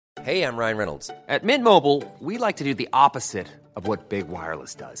Hey, I'm Ryan Reynolds. At Mint Mobile, we like to do the opposite of what Big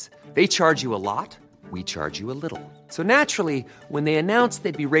Wireless does. They charge you a lot, we charge you a little. So naturally, when they announced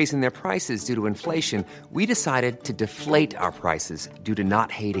they'd be raising their prices due to inflation, we decided to deflate our prices due to not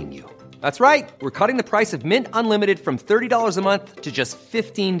hating you. That's right. We're cutting the price of Mint Unlimited from $30 a month to just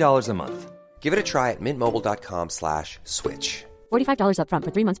 $15 a month. Give it a try at mintmobile.com/switch. $45 up front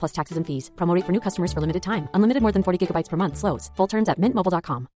for 3 months plus taxes and fees. Promo rate for new customers for limited time. Unlimited more than 40 gigabytes per month. Slows full terms at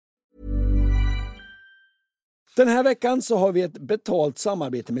mintmobile.com. Den här veckan så har vi ett betalt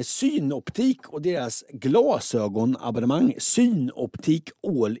samarbete med Synoptik och deras glasögonabonnemang Synoptik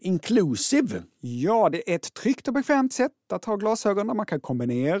All Inclusive. Ja, det är ett tryggt och bekvämt sätt att ha glasögon där man kan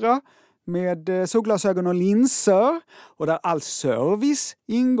kombinera med solglasögon och linser och där all service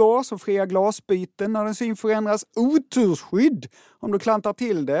ingår som fria glasbyten när din syn förändras, otursskydd om du klantar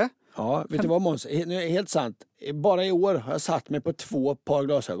till det. Ja, vet du vad Måns? Helt sant. Bara i år har jag satt mig på 2 par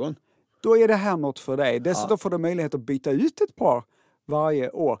glasögon. Då är det här något för dig. Dessutom får du möjlighet att byta ut ett par varje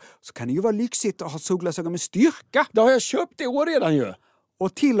år. Så kan det ju vara lyxigt att ha solglasögon med styrka. Det har jag köpt i år redan ju.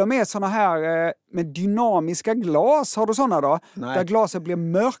 Och till och med såna här med dynamiska glas. Har du såna då? Nej. Där glaset blir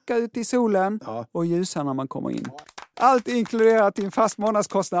mörka ute i solen och ljusa när man kommer in. Allt inkluderat i en fast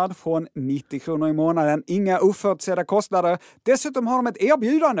månadskostnad från 90 kronor i månaden. Inga oförutsedda kostnader. Dessutom har de ett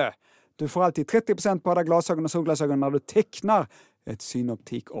erbjudande. Du får alltid 30% på alla glasögon och solglasögon när du tecknar ett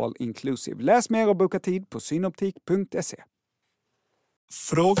Synoptik All Inclusive. Läs mer och boka tid på synoptik.se.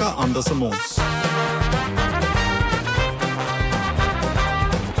 Fråga Anders och Måns.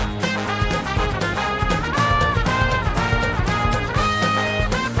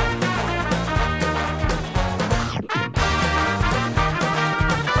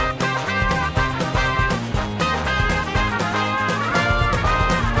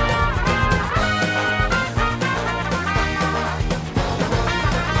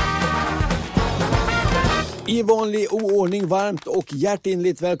 I vanlig oordning, varmt och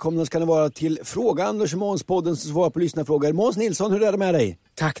hjärtinligt välkomna ska ni vara till Fråga Anders och Måns-podden som svarar på lyssnarfrågor. Måns Nilsson, hur är det med dig?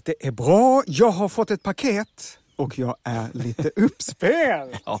 Tack, det är bra. Jag har fått ett paket och jag är lite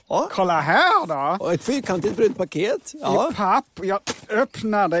uppspel. Kolla här då. Och ett fyrkantigt brunt paket. Ja. I papp. Jag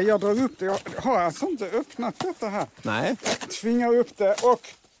öppnar det, jag drar upp det. Jag har alltså inte öppnat detta här. Nej. Jag tvingar upp det och...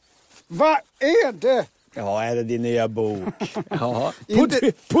 Vad är det? Ja, är det din nya bok? Ja.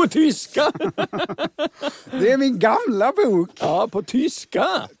 På tyska! Det är min gamla bok. Ja, på tyska.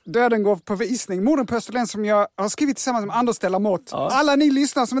 Döden går på visning. Morden på Österlen som jag har skrivit tillsammans med Anders Stellamott. Ja. Alla ni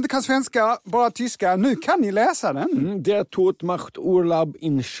lyssnare som inte kan svenska, bara tyska, nu kan ni läsa den. Der Tod macht Urlaub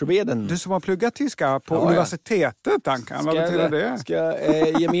in Schweden. Du som har pluggat tyska på universitetet, Ankan. Vad betyder det? Ska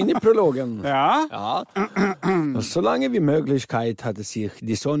jag ge mig in i prologen? Ja. Så länge vi möjlighet hade sig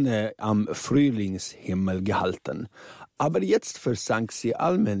die Sonne am Frühlingshimmel gehalten. Aber jetzt versank sie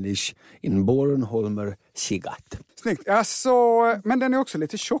allmählich in Bornholmer Sigat. Snyggt. Alltså, men den är också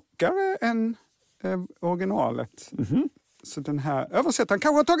lite tjockare än originalet. Mm-hmm. Så den här översättaren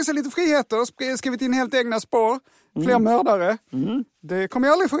kanske har tagit sig lite friheter och skrivit in helt egna spår. Fler mördare. Mm. Det kommer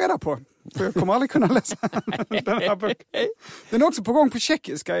jag aldrig få reda på. För jag kommer aldrig kunna läsa den här boken. Den är också på gång på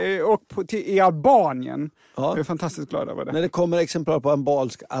tjeckiska och i Albanien. Ja. Jag är fantastiskt glad över det. När det kommer exemplar på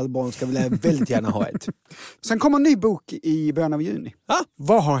albanska vill jag väldigt gärna ha ett. Sen kommer en ny bok i början av juni.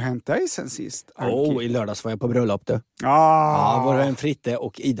 Vad har hänt dig sen sist, Anki? I lördags var jag på bröllop då. Ja, var det en Fritte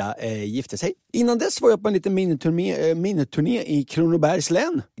och Ida gifte sig. Innan dess var jag på en liten miniturné i Kronobergs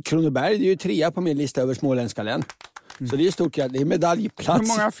län. Kronoberg är ju 3 på min lista över småländska län. Så det är stort, det är medaljplats. Hur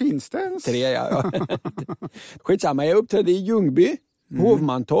många finns det ens? 3, ja. Skitsamma, jag uppträdde i Ljungby,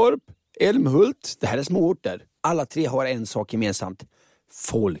 Hovmantorp, Älmhult. Det här är små orter. Alla 3 har en sak gemensamt.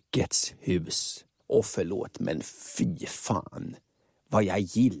 Folkets hus. Och förlåt, men fy fan. Vad jag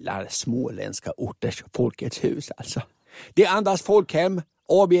gillar småländska orters Folkets hus alltså. Det andas folkhem,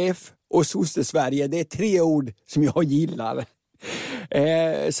 ABF och Sosse-Sverige. Det är 3 ord som jag gillar.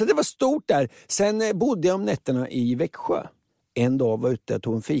 Så det var stort där. Sen bodde jag om nätterna i Växjö. En dag var ute och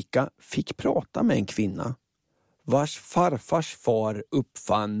tog en fika. Fick prata med en kvinna vars farfars far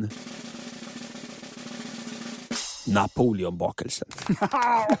uppfann Napoleonbakelsen.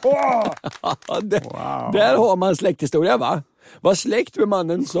 Där har man släkthistoria, va? Var släkt med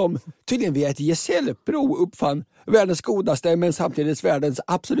mannen som tydligen via ett gesällprov uppfann världens godaste men samtidigt världens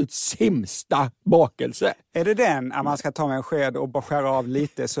absolut sämsta bakelse. Är det den att man ska ta med en sked och bara skära av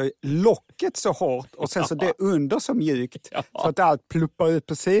lite så är locket så hårt och sen så det under så mjukt så att allt pluppar ut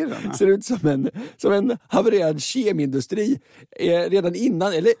på sidorna? Ser ut som en havererad kemindustri redan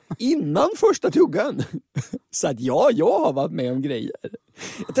innan första tuggan. Så att jag har varit med om grejer.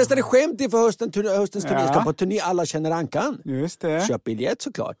 Jag testade skämt inför höstens turné. Ska på turné Alla känner Ankan. Just det. Köp biljett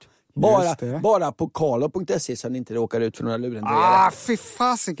såklart. det. Bara på Carlo.se så ni inte råkar ut för några lurendrejare. Fy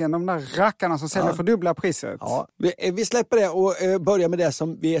fasiken, de där rackarna som säljer för dubbla priset. Ja, vi släpper det och börjar med det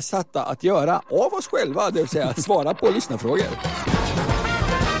som vi är satta att göra av oss själva, det vill säga svara på lyssnarfrågor.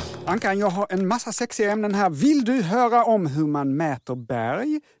 Ankan, jag har en massa sexiga ämnen här. Vill du höra om hur man mäter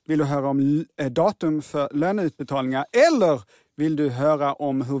berg? Vill du höra om datum för löneutbetalningar? Eller vill du höra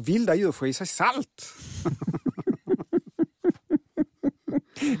om hur vilda djur får i sig salt?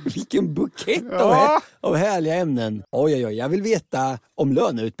 Vilken bukett av härliga ämnen. Oj, jag vill veta om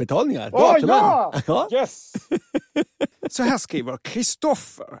löneutbetalningar. Yes! Så här skriver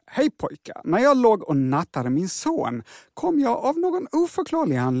Kristoffer. Hej pojkar. När jag låg och nattade min son kom jag av någon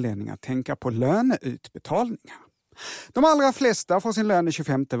oförklarlig anledning att tänka på löneutbetalningar. De allra flesta får sin lön den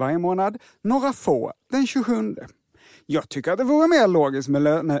 25 varje månad. Några få den 27. Jag tycker att det vore mer logiskt med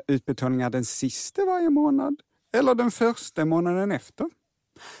löneutbetalningar den sista varje månad. Eller den första månaden efter.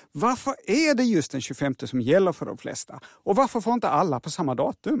 Varför är det just den 25 som gäller för de flesta? Och varför får inte alla på samma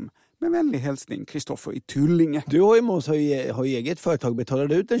datum? Med vänlig hälsning, Kristoffer i Tullinge. Du har ju eget företag. Betalar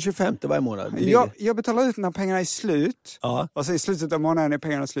du ut den 25 varje månad? Jag betalar ut när pengarna är slut. Ja. Och så i slutet av månaden är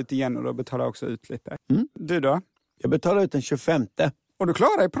pengarna slut igen och då betalar jag också ut lite. Du då? Jag betalar ut den 25. Och du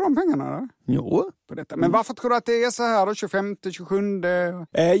klarar dig på de pengarna då? Jo. På detta. Men varför tror du att det är så här då? 25, 27?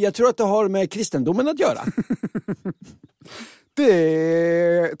 Jag tror att det har med kristendomen att göra.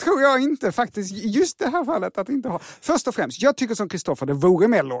 Det tror jag inte faktiskt, just det här fallet att inte ha. Först och främst, jag tycker som Kristoffer det vore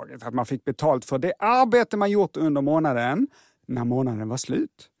mer logiskt att man fick betalt för det arbete man gjort under månaden när månaden var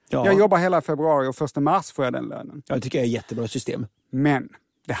slut. Ja. Jag jobbar hela februari och 1 mars får jag den lönen. Jag tycker det är ett jättebra system. Men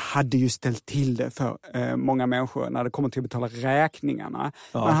det hade ju ställt till det för många människor när det kommer till att betala räkningarna.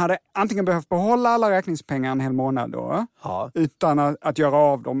 Ja. Man hade antingen behövt behålla alla räkningspengar en hel månad då, utan att göra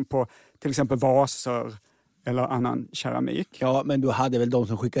av dem på till exempel vaser eller annan keramik. Ja, men då hade väl de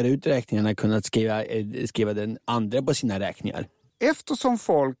som skickar ut räkningarna kunnat skriva den andra på sina räkningar. Eftersom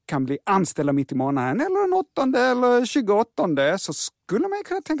folk kan bli anställda mitt i månaden eller den 8 eller 28 så skulle man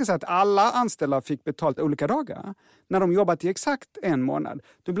kunna tänka sig att alla anställda fick betalt olika dagar. När de jobbat i exakt en månad.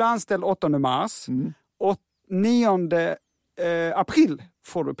 Du blir anställd 8 mars och 9 april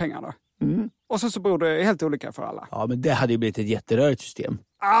får du pengarna. Och så beror det helt olika för alla. Ja, men det hade ju blivit ett jätterörigt system.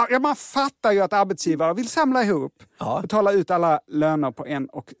 Ja, man fattar ju att arbetsgivare vill samla ihop, betala ut alla löner på en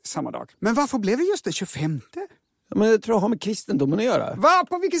och samma dag. Men varför blev det just det 25? Men jag tror det har med kristendomen att göra. Va?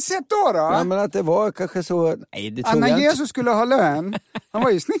 På vilket sätt då? Ja, men att det var kanske så... Nej, det tror när jag inte. Jesus skulle ha lön, han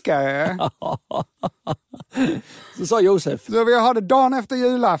var ju snickare. Så sa Josef. Så vi har det dagen efter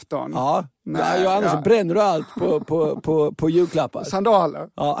julafton. Ja, annars bränner du allt på julklappar. Sandaler.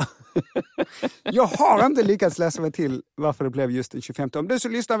 Ja. Jag har inte lyckats läsa mig till varför det blev just den 25. Om du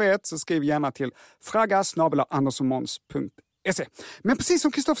som lyssnar vet så skriv gärna till fraga@anderssonmåns.se. Men precis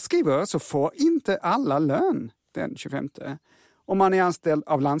som Kristoffer skriver så får inte alla lön den 25. Om man är anställd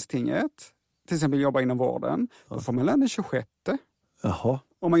av landstinget, till exempel jobbar inom vården, då får man lön den 26. Jaha.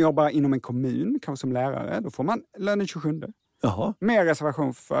 Om man jobbar inom en kommun, kanske som lärare, då får man lön den 27. Jaha. Med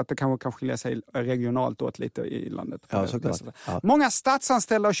reservation för att det kan skilja sig regionalt åt lite i landet. Ja, såklart. Ja. Många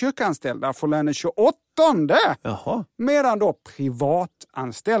statsanställda och kyrkanställda får lön den 28. Jaha. Medan då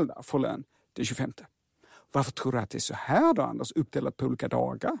privatanställda får lön den 25. Varför tror du att det är så här då, Anders? Uppdelat på olika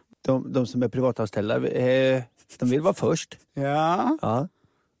dagar? De som är privatanställda, de vill vara först. Ja.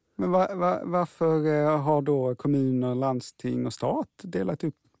 Men varför har då kommuner, landsting och stat delat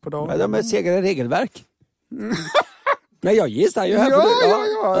upp på dagar? De är segare regelverk. Nej, jag gissar ju här.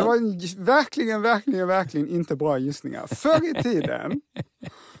 Ja. Det var verkligen inte bra gissningar. Förr i tiden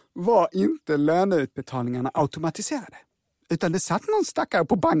var inte löneutbetalningarna automatiserade. Utan det satt någon stackare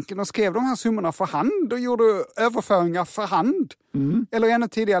på banken och skrev de här summorna för hand och gjorde överföringar för hand. Eller ännu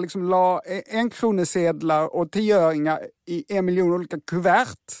tidigare liksom la 1-kronesedlar och 10-öringar i 1 miljon olika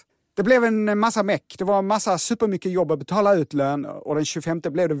kuvert. Det blev en massa meck. Det var en massa supermycket jobb att betala ut löner. Och den 25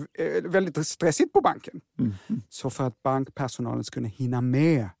 blev det väldigt stressigt på banken. Så för att bankpersonalen skulle hinna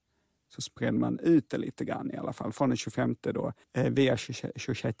med så spred man ut det lite grann i alla fall. Från den 25 då via 26,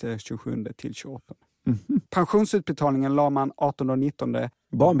 27 till 28. Pensionsutbetalningen la man 18 och 19.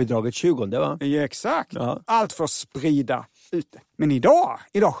 Barnbidraget 20, va? Ja, exakt. Ja. Allt för att sprida ut det. Men idag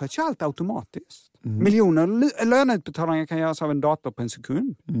sköts ju allt automatiskt. Miljoner löneutbetalningar kan göras av en dator på en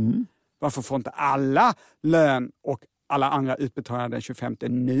sekund. Varför får inte alla lön och alla andra utbetalningar den 25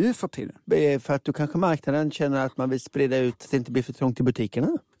 nu för tiden? För att du kanske marknaden känner att man vill sprida ut att det inte blir för trångt i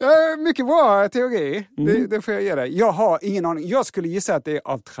butikerna? Mycket bra teori. Det får jag ge dig. Jag har ingen aning. Jag skulle gissa att det är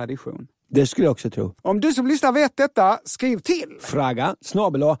av tradition. Det skulle jag också tro. Om du som lyssnar vet detta, skriv till.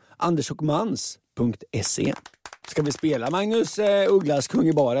 fraga@andersochmans.se. Ska vi spela Magnus Ugglas kung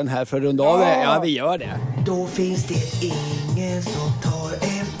i baren här för att runda av? Ja, vi gör det. Då finns det ingen som tar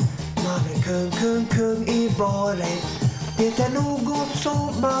en. Man är kung i baren. Det är något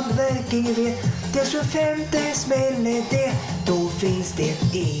som man verkligen vet. Det som femte smäller det. Då finns det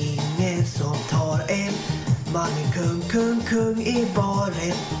ingen som tar en. Man är kung i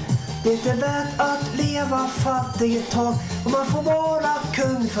baren. Det är värt att leva fattig ett tag. Och man får vara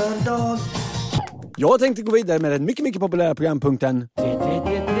kung för en dag. Jag tänkte gå vidare med den mycket populära programpunkten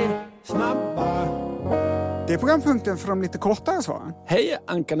Snabba. Det är programpunkten för de lite kortare svaren. Hej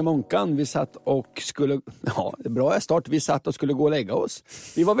Ankan och Månkan, vi satt och skulle, bra start, vi satt och skulle gå och lägga oss.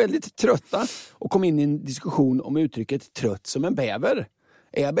 Vi var väldigt trötta och kom in i en diskussion om uttrycket trött som en bäver.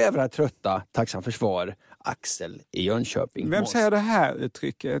 Är bävrar trötta? Tacksam för svar. Axel i Jönköping. Vem säger det här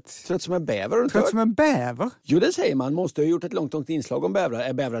uttrycket? Trött som en bäver? Trött som en bäver? Jo, det säger man. Måste ha gjort ett långt inslag om bävrar.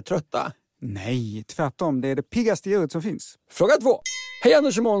 Är bävrar trötta? Nej, tvärtom. Det är det piggaste djuret som finns. Fråga 2. Hej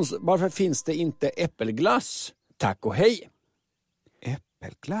Anders och Måns, varför finns det inte äppelglass? Tack och hej.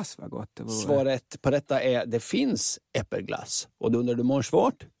 Äppelglass, vad gott det vore. Svaret på detta är det finns äppelglass. Och då undrar du Måns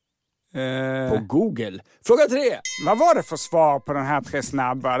vart? På Google. Fråga 3. Vad var det för svar på den här 3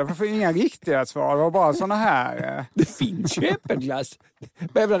 snabba? Det var för inga riktiga svar, det var bara såna här. Det finns ju äppelglass.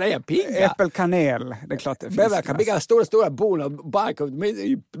 Bävrarna är pigga. Äppelkanel, det är klart det finns. Bävrar kan bygga stora bon och bark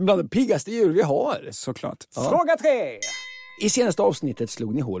bland de piggaste djur vi har. Såklart. Ja. Fråga 3. I senaste avsnittet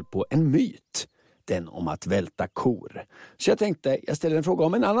slog ni hål på en myt. Den om att välta kor. Så jag tänkte, jag ställer en fråga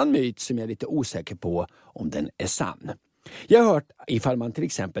om en annan myt som jag är lite osäker på om den är sann. Jag har hört ifall man till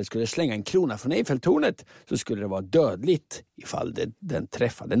exempel skulle slänga en krona från Eiffeltornet så skulle det vara dödligt ifall den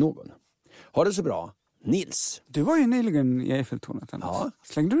träffade någon. Ha det så bra, Nils. Du var ju nyligen i Eiffeltornet. Ja.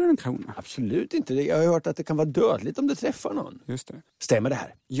 Slängde du en krona? Absolut inte. Jag har hört att det kan vara dödligt om det träffar någon. Just det. Stämmer det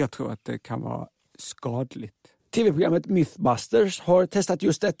här? Jag tror att det kan vara skadligt. TV-programmet Mythbusters har testat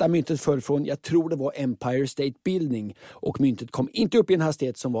just detta. Myntet föll från, jag tror det var Empire State Building. Och myntet kom inte upp i en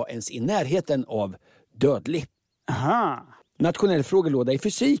hastighet som var ens i närheten av dödlig. Aha. Nationell frågelåda i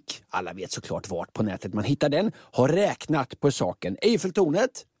fysik, alla vet såklart vart på nätet man hittar den, har räknat på saken.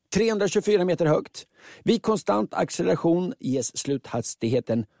 Eiffeltornet, 324 meter högt. Vid konstant acceleration ges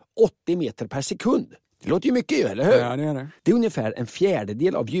sluthastigheten 80 meter per sekund. Det låter ju mycket, eller hur? Ja, det är det. Det är ungefär en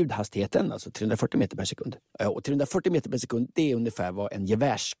fjärdedel av ljudhastigheten, alltså 340 meter per sekund. Och 340 meter per sekund, det är ungefär vad en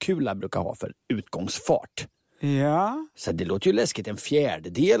gevärskula brukar ha för utgångsfart. Ja. Så det låter ju läskigt, en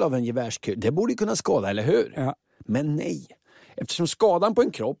fjärdedel av en gevärskula. Det borde ju kunna skada, eller hur? Ja. Men nej. Eftersom skadan på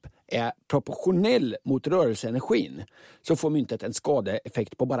en kropp är proportionell mot rörelseenergin så får myntet en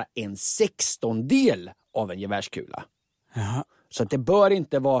skadeeffekt på bara 1/16 av en gevärskula. Ja. Så att det bör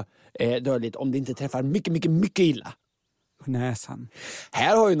inte vara dödligt om det inte träffar mycket illa. På näsan.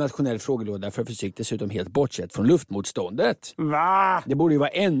 Här har ju nationell frågelåda för fysik dessutom helt bortsett från luftmotståndet. Va? Det borde ju vara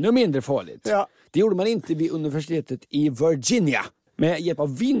ännu mindre farligt. Ja. Det gjorde man inte vid universitetet i Virginia. Med hjälp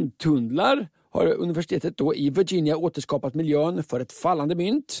av vindtunnlar har universitetet då i Virginia återskapat miljön för ett fallande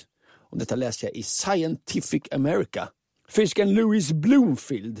mynt. Om detta läser jag i Scientific America. Fysikern Louis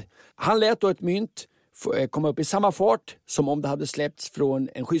Bloomfield, han lät då ett mynt komma upp i samma fart som om det hade släppts från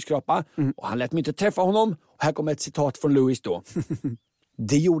en skyskrapa. Och han lät myntet träffa honom. Och här kommer ett citat från Louis då.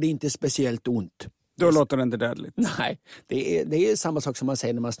 Det gjorde inte speciellt ont. Då låter det inte dödligt. Nej, det är samma sak som man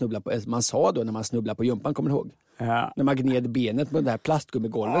säger när man snubblar på, man sa då när man snubblar på jumpan, kommer du ihåg? Ja. När man gned benet med det där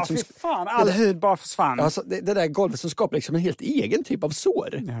plastgummigolvet. Ja, fy fan, all hud bara försvann. Alltså, det där golvet som skapar liksom en helt egen typ av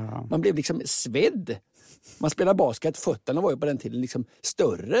sår. Ja. Man blev liksom svedd. Man spelade basket, fötterna var ju på den tiden liksom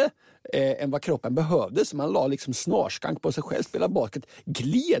större än vad kroppen behövde. Så man la liksom snarskank på sig själv, spelade basket,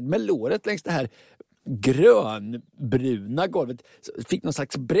 gled med låret längs det här grönbruna golvet, fick någon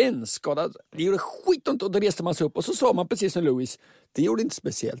slags brännskada. Det gjorde skitont och då reste man sig upp och så sa man precis som Louis, det gjorde inte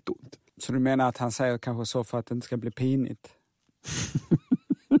speciellt ont. Så du menar att han säger kanske så för att det inte ska bli pinigt?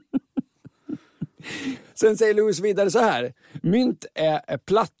 Sen säger Louis vidare så här. Mynt är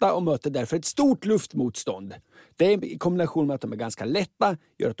platta och möter därför ett stort luftmotstånd. Det är i kombination med att de är ganska lätta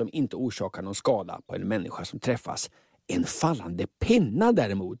gör att de inte orsakar någon skada på en människa som träffas. En fallande penna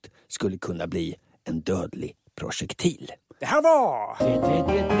däremot skulle kunna bli en dödlig projektil. Det här var...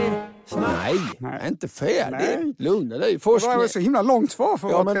 Nej, jag är inte färdig. Nej. Lugna dig. Det var så himla långt svar för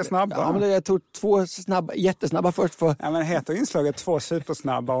att vara 3 snabba. Ja, men jag tog 2 jättesnabba först. Ja, men heter inslaget 2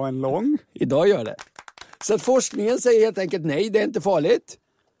 supersnabba och en lång? Idag gör det. Så att forskningen säger helt enkelt nej, det är inte farligt.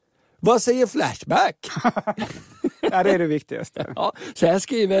 Vad säger Flashback? Ja, det är det viktigaste. Ja, så här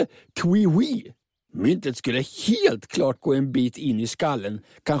skriver Tweewee. Myntet skulle helt klart gå en bit in i skallen,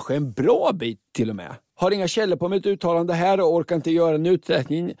 kanske en bra bit till och med. Har inga källor på mitt uttalande här och orkar inte göra en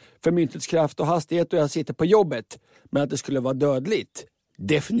uträkning för myntets kraft och hastighet och jag sitter på jobbet. Men att det skulle vara dödligt,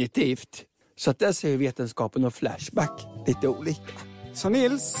 definitivt. Så att där ser vetenskapen och Flashback lite olika. Så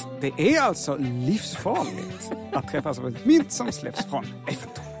Nils, det är alltså livsfarligt att träffas av ett mynt som släpps från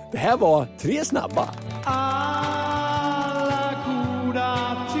Eiffeltornet. Det här var 3 snabba. Alla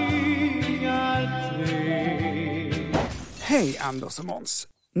goda ting är 3. Hej Anders och Måns.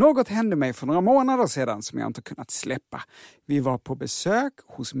 Något hände mig för några månader sedan som jag inte kunnat släppa. Vi var på besök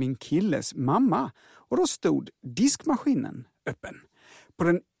hos min killes mamma och då stod diskmaskinen öppen. På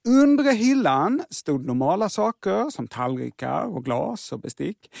den undre hyllan stod normala saker som tallrikar och glas och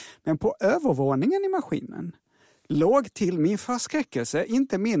bestick. Men på övervåningen i maskinen låg till min förskräckelse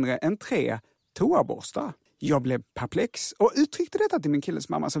inte mindre än 3 toaborstar. Jag blev perplex och uttryckte detta till min killes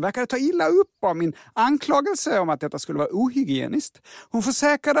mamma som verkade ta illa upp av min anklagelse om att detta skulle vara ohygieniskt. Hon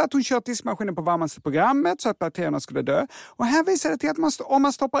försäkrade att hon kört diskmaskinen på varmaste programmet så att bakterierna skulle dö och hänvisade till att om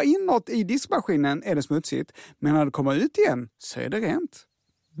man stoppar in något i diskmaskinen är det smutsigt, men när det kommer ut igen så är det rent.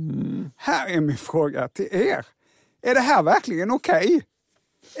 Här är min fråga till er. Är det här verkligen okej?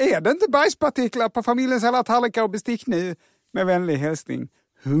 Är det inte bajspartiklar på familjens alla tallrikar och bestick nu? Med vänlig hälsning,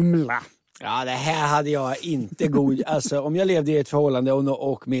 Humla. Ja, det här hade jag inte alltså om jag levde i ett förhållande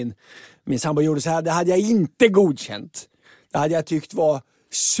och min sambo gjorde så här, det hade jag inte godkänt. Det hade jag tyckt var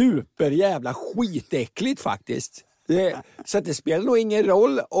super jävla skitäckligt faktiskt. Så att det spelar nog ingen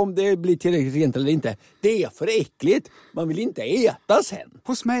roll om det blir tillräckligt rent eller inte. Det är för äckligt. Man vill inte äta sen.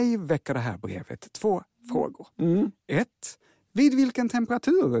 Hos mig väcker det här brevet 2 frågor. 1. Vid vilken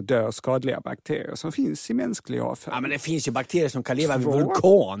temperatur dör skadliga bakterier som finns i mänsklig avföring? Ja, men det finns ju bakterier som kan leva vid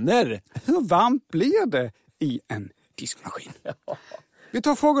vulkaner. Hur varmt blir det i en diskmaskin? Vi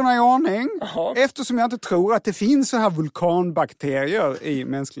tar frågorna i ordning. Eftersom jag inte tror att det finns så här vulkanbakterier i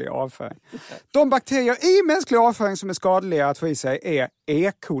mänsklig avföring. De bakterier i mänsklig avföring som är skadliga att få i sig är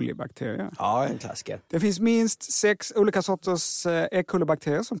E. coli-bakterier. Ja, en klassiker. Det finns minst 6 olika sorters E.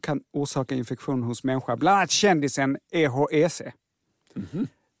 coli-bakterier som kan orsaka infektion hos människor. Bland annat kändisen EHEC.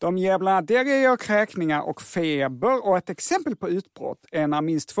 De ger bland annat diarréer, kräkningar och feber. Och ett exempel på utbrott är när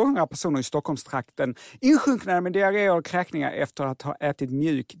minst 200 personer i Stockholmstrakten insjunknade med diarréer och kräkningar efter att ha ätit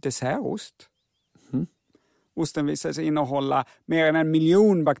mjuk dessertost. Osten visar sig innehålla mer än 1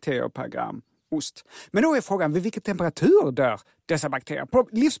 miljon bakterier per gram ost. Men då är frågan, vid vilken temperatur dör dessa bakterier? På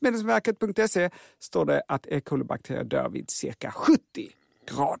livsmedelsverket.se står det att E. coli-bakterier dör vid cirka 70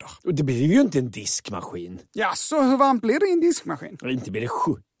 grader. Och det blir ju inte en diskmaskin. Ja, så hur varmt blir det i en diskmaskin? Inte blir det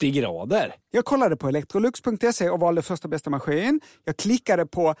 70 grader. Jag kollade på Electrolux.se och valde första bästa maskin. Jag klickade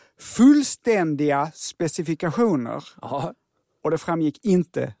på fullständiga specifikationer. Ja. Och det framgick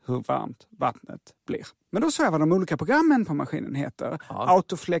inte hur varmt vattnet blir. Men då såg jag vad de olika programmen på maskinen heter. Ja.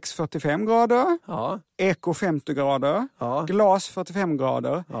 Autoflex 45 grader, Ja. Eco 50 grader, Ja. Glas 45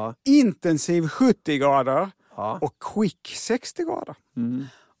 grader, Ja. Intensiv 70 grader Ja. och Quick 60 grader.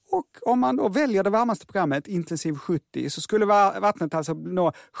 Och om man då väljer det varmaste programmet, Intensiv 70, så skulle vattnet alltså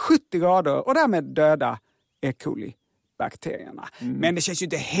nå 70 grader och därmed döda E. coli-bakterierna. Men det känns ju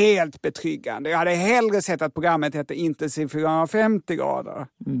inte helt betryggande. Jag hade hellre sett att programmet hette Intensiv 450 grader.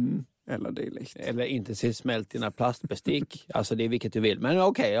 Eller dylikt. Eller intensivt smält dina plastbestick. Alltså det är vilket du vill. Men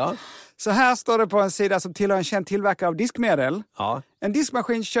okej, ja. Så här står det på en sida som tillhör en känd tillverkare av diskmedel. Ja. En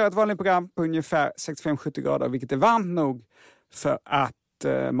diskmaskin kör ett vanligt program på ungefär 65-70 grader, vilket är varmt nog för att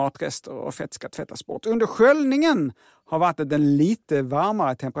matrester och fett ska tvättas bort. Under sköljningen har vattnet en lite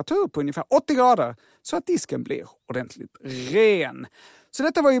varmare temperatur på ungefär 80 grader så att disken blir ordentligt ren. Så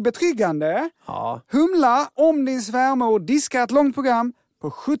detta var ju betryggande. Ja. Humla, om din svärmor diskar ett långt program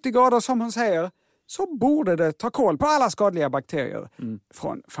på 70 grader som hon säger, så borde det ta koll på alla skadliga bakterier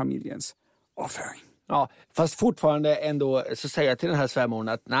från familjens avföring. Ja, fast fortfarande ändå så säger jag till den här svärmoren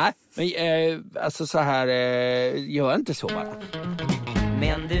att nej, men alltså så här, gör inte så bara.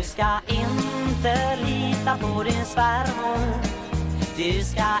 Men du ska inte lita på din svärmor. Du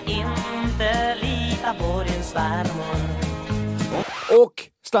ska inte lita på din svärmor. Och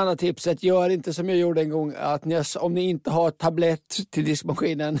standardtipset, gör inte som jag gjorde en gång, att om ni inte har tablett till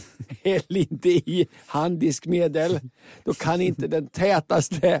diskmaskinen, häll inte i handdiskmedel. Då kan inte den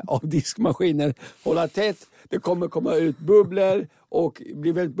tätaste av diskmaskiner hålla tätt. Det kommer komma ut bubblor och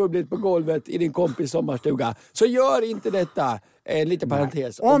bli väldigt bubbligt på golvet i din kompis sommarstuga. Så gör inte detta. En liten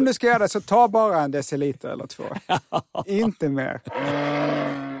parentes. Om du ska göra det så ta bara en deciliter eller 2. Inte mer.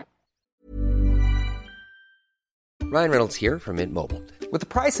 Ryan Reynolds here from Mint Mobile. With the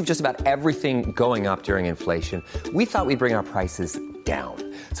price of just about everything going up during inflation, we thought we'd bring our prices down.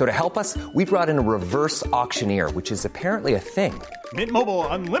 So to help us, we brought in a reverse auctioneer, which is apparently a thing. Mint Mobile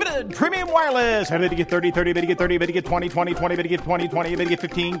Unlimited Premium Wireless. How to get 30, 30, how to get 30, how to get 20, 20, 20, how to get 20, 20, how to get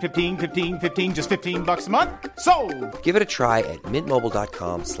 15, 15, 15, 15, just $15 a month? Sold! Give it a try at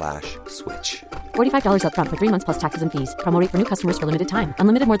mintmobile.com/switch. $45 up front for 3 months plus taxes and fees. Promo rate for new customers for limited time.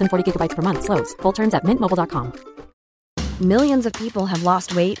 Unlimited more than 40 gigabytes per month. Slows full terms at mintmobile.com. Millions of people have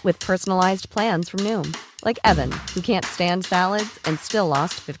lost weight with personalized plans from Noom. Like Evan, who can't stand salads and still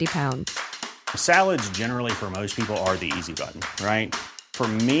lost 50 pounds. Salads generally for most people are the easy button, right? For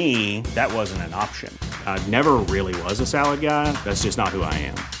me, that wasn't an option. I never really was a salad guy. That's just not who I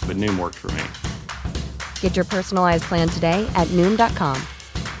am. But Noom worked for me. Get your personalized plan today at Noom.com.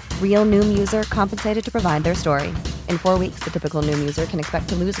 Real Noom user compensated to provide their story. In 4 weeks, the typical Noom user can expect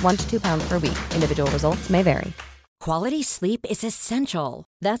to lose 1 to 2 pounds per week. Individual results may vary. Quality sleep is essential.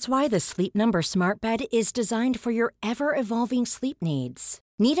 That's why the Sleep Number Smart Bed is designed for your ever-evolving sleep needs.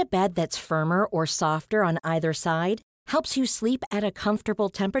 Need a bed that's firmer or softer on either side? Helps you sleep at a comfortable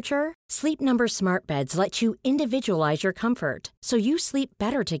temperature? Sleep Number Smart Beds let you individualize your comfort, so you sleep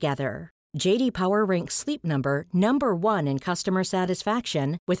better together. J.D. Power ranks Sleep Number #1 in customer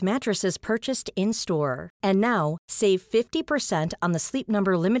satisfaction with mattresses purchased in-store. And now, save 50% on the Sleep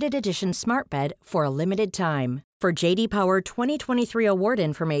Number Limited Edition Smart Bed for a limited time. For J.D. Power 2023 award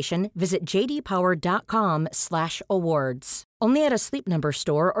information, visit jdpower.com/awards. Only at a Sleep Number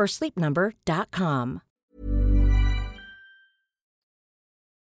store or sleepnumber.com.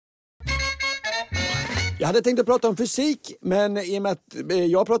 Jag hade tänkt att prata om fysik, men i och med att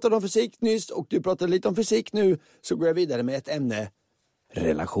jag pratade om fysik nyss och du pratade lite om fysik nu, så går jag vidare med ett ämne: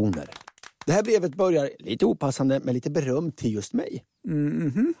 relationer. Det här brevet börjar lite opassande med lite beröm till just mig.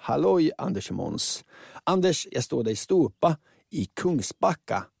 Halloj Anders och Måns. Anders, jag står dig Stopa i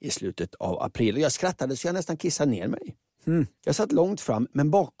Kungsbacka i slutet av april och jag skrattade så jag nästan kissade ner mig. Jag satt långt fram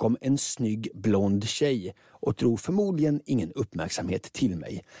men bakom en snygg blond tjej och drog förmodligen ingen uppmärksamhet till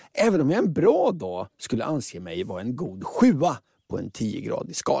mig. Även om jag en bra dag skulle anse mig vara en god 7 på en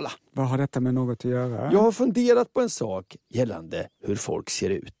 10-gradig skala. Vad har detta med något att göra? Jag har funderat på en sak gällande hur folk ser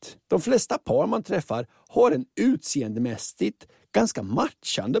ut. De flesta par man träffar har en utseendemässigt ganska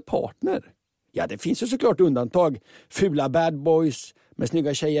matchande partner. Ja, det finns ju såklart undantag. Fula bad boys med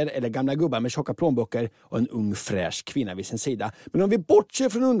snygga tjejer eller gamla gubbar med tjocka plånböcker och en ung fräsch kvinna vid sin sida. Men om vi bortser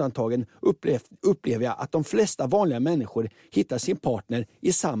från undantagen upplever jag att de flesta vanliga människor hittar sin partner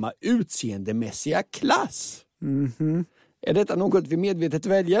i samma utseendemässiga klass. Är detta något vi medvetet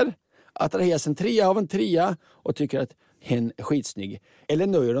väljer? Attraheras en 3 av en 3 och tycker att hen är skitsnygg? Eller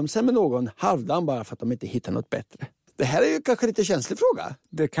nöjer de sig med någon halvdan bara för att de inte hittar något bättre? Det här är ju kanske lite känslig fråga.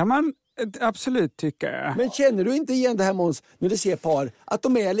 Det kan man absolut tycka. Men känner du inte igen det här, Måns, när du ser par, att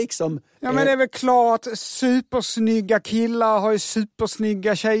de är liksom... Ja, men det är väl klart, supersnygga killar har ju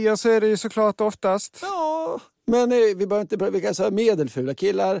supersnygga tjejer, så är det ju såklart oftast. Ja, men vi behöver inte... Vi kan säga medelfula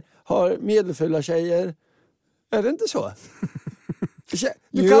killar har medelfula tjejer. Är det inte så?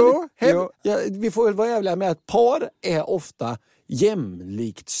 Vi får väl vara ärliga med att par är ofta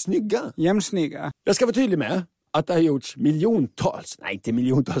jämlikt snygga. Jämsnygga. Jag ska vara tydlig med att det har gjorts men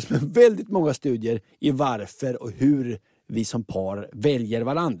väldigt många studier i varför och hur vi som par väljer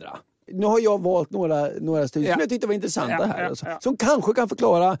varandra. Nu har jag valt några studier som jag tyckte var intressanta här. Som kanske kan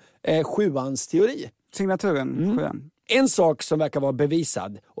förklara 7:ans teori. Signaturen 7:an. En sak som verkar vara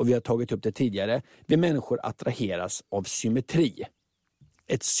bevisad, och vi har tagit upp det tidigare, vi människor attraheras av symmetri.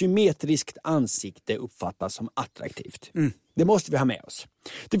 Ett symmetriskt ansikte uppfattas som attraktivt. Det måste vi ha med oss.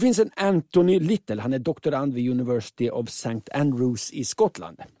 Det finns en Anthony Little, han är doktorand vid University of St. Andrews i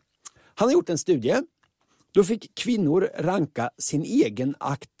Skottland. Han har gjort en studie. Då fick kvinnor ranka sin egen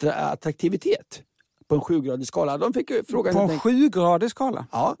attraktivitet på en 7-gradig skala. De fick frågan, på en 7-gradig skala?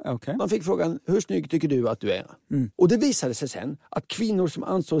 Ja, okay. De fick frågan, hur snygg tycker du att du är? Och det visade sig sen att kvinnor som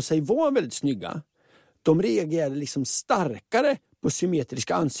ansåg sig vara väldigt snygga, de reagerade liksom starkare på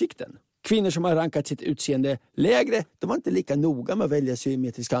symmetriska ansikten. Kvinnor som har rankat sitt utseende lägre, de var inte lika noga med att välja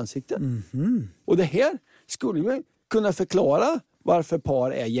symmetriska ansikten. Och det här skulle man kunna förklara varför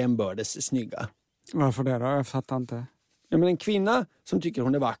par är jämbördes snygga. Varför det då? Jag fattar inte. Ja, men en kvinna som tycker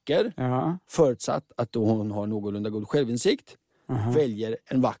hon är vacker, förutsatt att hon har någorlunda god självinsikt, väljer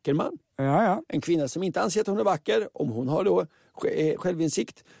en vacker man. En kvinna som inte anser att hon är vacker, om hon har då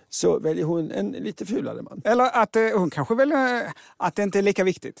självinsikt så väljer hon en lite fulare man. Eller att hon kanske väljer att det inte är lika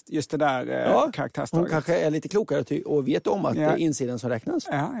viktigt, just det där karaktärsdraget. Hon kanske är lite klokare och vet om att det är insidan som räknas.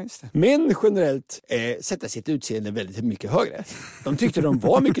 Ja, just det. Men generellt sätter sitt utseende väldigt mycket högre. De tyckte de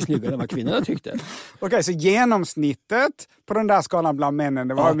var mycket snyggare än vad kvinnorna tyckte. Okej, så genomsnittet på den där skalan bland männen,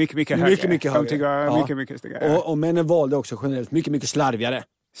 det var mycket högre. Mycket högre. De tycker mycket snyggare. Och männen valde också generellt mycket slarvigare.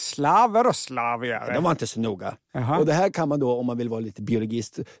 Slavar och slavigare. De var inte så noga. Jaha. Och det här kan man då, om man vill vara lite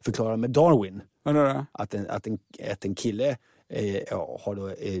biologist, förklara med Darwin. Vad då? Att en kille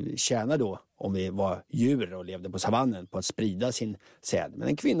tjänar då, om vi var djur och levde på savannen, på att sprida sin säd. Men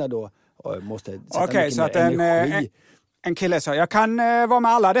en kvinna då måste sätta mycket så mer att energi. En kille sa, jag kan vara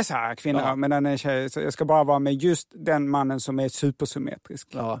med alla dessa kvinnor, men en tjej, så jag ska bara vara med just den mannen som är supersymmetrisk.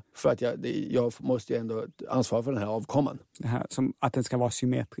 Ja, för att jag måste ju ändå ansvara för den här avkomman. Det här, som att den ska vara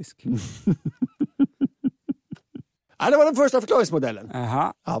symmetrisk. Ja, det var den första förklaringsmodellen.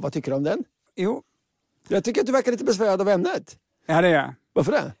 Aha. Ja, vad tycker du om den? Jo. Jag tycker att du verkar lite besvärad av ämnet. Ja, det är jag.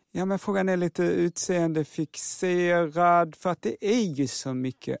 Varför det? Ja, men frågan är lite utseendefixerad, för att det är ju så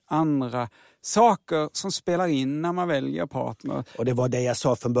mycket andra saker som spelar in när man väljer partner. Och det var det jag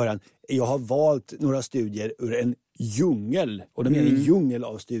sa från början. Jag har valt några studier ur en djungel. Och de är en djungel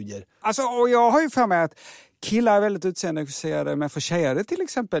av studier. Alltså, och jag har ju för mig att killar är väldigt utseendefixerade, men för tjejer är det till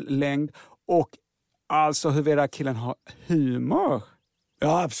exempel längd och alltså huruvida killen har humor.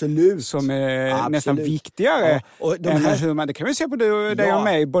 Ja, absolut. Som är nästan viktigare än humor. Det kan vi se på dig och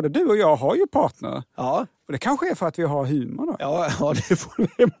mig. Både du och jag har ju partner. Ja. Och det kanske är för att vi har humor då. Ja,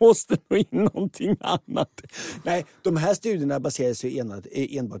 det måste nog in någonting annat. Nej, de här studierna baserar sig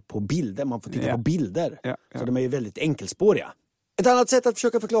enbart på bilder. Man får titta på bilder. Ja. Så de är ju väldigt enkelspåriga. Ett annat sätt att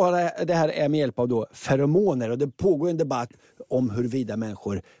försöka förklara det här är med hjälp av då feromoner. Och det pågår en debatt om huruvida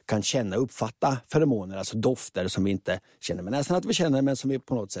människor kan känna och uppfatta feromoner, alltså dofter som vi inte känner med nästan att vi känner, men som vi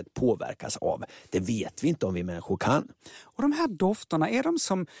på något sätt påverkas av. Det vet vi inte om vi människor kan. Och de här dofterna, är de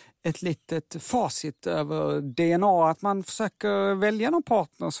som ett litet facit över DNA? Att man försöker välja någon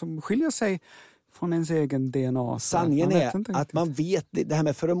partner som skiljer sig från ens egen DNA? Sanningen är att man vet det här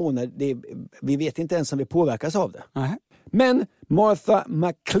med feromoner, vi vet inte ens om vi påverkas av det. Nej. Men Martha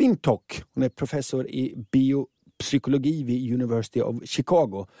McClintock, hon är professor i biopsykologi vid University of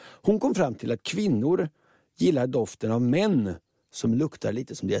Chicago. Hon kom fram till att kvinnor gillar doften av män som luktar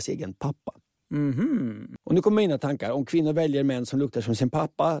lite som deras egen pappa. Mm-hmm. Och nu kommer mina tankar. Om kvinnor väljer män som luktar som sin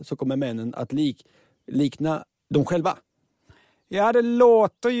pappa så kommer männen att likna dem själva. Ja, det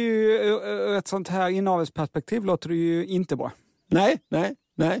låter ju, ett sånt här inavelsperspektiv låter det ju inte bra. Nej.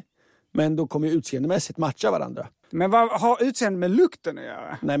 Men då kommer ju utseendemässigt matcha varandra. Men vad har utseende med lukten att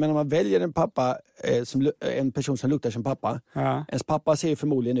göra? Nej, men om man väljer en person som luktar som pappa. Ja. Ens pappa ser ju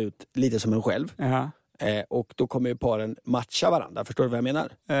förmodligen ut lite som en själv. Ja. Och då kommer ju paren matcha varandra. Förstår du vad jag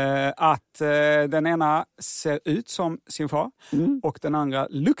menar? Att den ena ser ut som sin far och den andra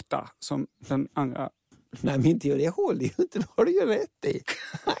luktar som den andra. Nej, min teori håller ju inte. Det har du ju rätt i.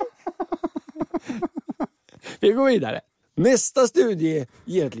 Vi går vidare. Nästa studie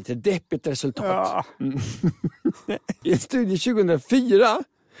ger ett lite deppigt resultat. Ja. I en studie 2004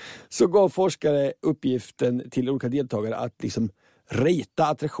 så gav forskare uppgiften till olika deltagare att liksom rita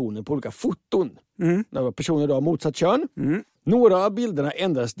attraktionen på olika foton. När personer då har motsatt kön. Några av bilderna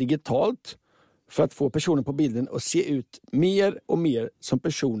ändras digitalt för att få personen på bilden att se ut mer och mer som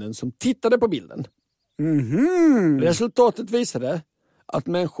personen som tittade på bilden. Resultatet visade att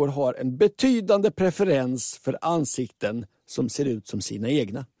människor har en betydande preferens för ansikten som ser ut som sina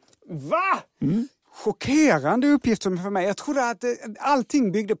egna. Va? Chockerande uppgifter för mig. Jag trodde att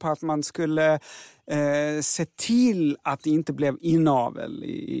allting byggde på att man skulle se till att det inte blev inavel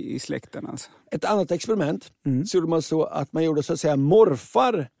i släkten. Alltså. Ett annat experiment så gjorde man så att man gjorde så att säga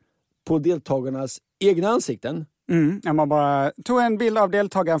morfar på deltagarnas egna ansikten. Ja, man bara tog en bild av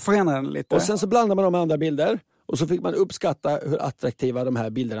deltagaren, förändrade den lite. Och sen så blandade man dem med andra bilder. Och så fick man uppskatta hur attraktiva de här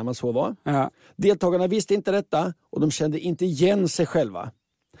bilderna man så var. Ja. Deltagarna visste inte detta och de kände inte igen sig själva.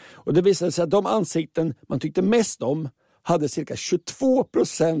 Och det visade sig att de ansikten man tyckte mest om hade cirka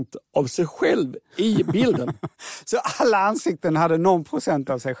 22% av sig själv i bilden. Så alla ansikten hade någon procent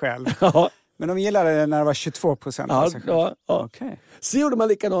av sig själv? Ja. Men de gillade det när det var 22% av sig själv? Ja. Okay. Så gjorde man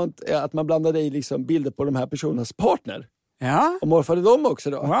likadant att man blandade i liksom bilder på de här personernas partner. Ja. Och morfade dem också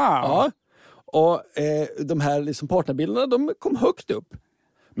då. Wow. Ja. Och de här liksom partnerbilderna, de kom högt upp.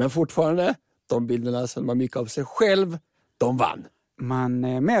 Men fortfarande, de bilderna som var mycket av sig själv, de vann. Man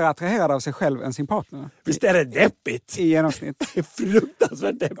är mer attraherad av sig själv än sin partner. Visst är det deppigt? I genomsnitt. Det är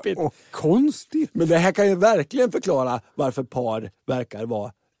fruktansvärt deppigt. Och konstigt. Men det här kan ju verkligen förklara varför par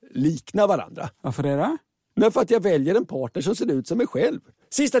verkar likna varandra. Varför det då? Därför att jag väljer en partner som ser ut som mig själv.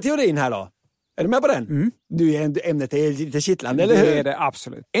 Sista teorin här då. Är du med på den? Du är ämnet är lite kittlande, eller hur? Det är det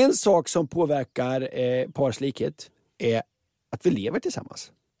absolut. En sak som påverkar pars likhet är att vi lever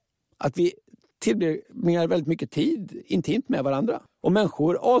tillsammans. Att vi tillbringar väldigt mycket tid intimt med varandra. Och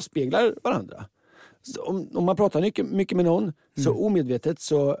människor avspeglar varandra. Om man pratar mycket med någon så omedvetet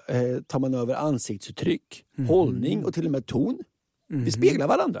så tar man över ansiktsuttryck, hållning och till och med ton. Vi speglar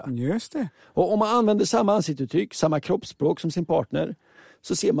varandra. Just det. Och om man använder samma ansiktsuttryck, samma kroppsspråk som sin partner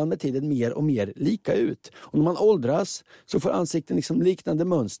så ser man med tiden mer och mer lika ut. Och när man åldras så får ansikten liksom liknande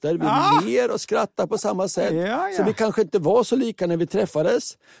mönster. Vi ler och skrattar på samma sätt. Så vi kanske inte var så lika när vi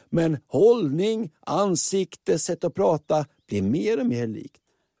träffades. Men hållning, ansikte, sätt att prata blir mer och mer likt.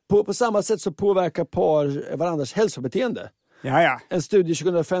 På samma sätt så påverkar par varandras hälsobeteende. En studie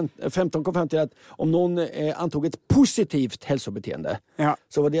 2015 kom fram till att om någon antog ett positivt hälsobeteende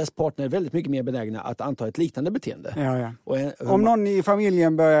så var deras partner väldigt mycket mer benägna att anta ett liknande beteende. Om någon i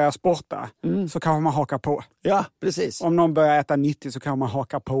familjen börjar sporta så kan man haka på. Ja, precis. Om någon börjar äta nyttigt så kan man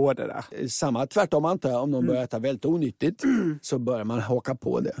haka på det där. Samma tvärtom antar jag. Om någon börjar äta väldigt onyttigt så börjar man haka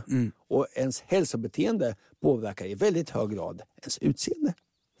på det. Och ens hälsobeteende påverkar i väldigt hög grad ens utseende.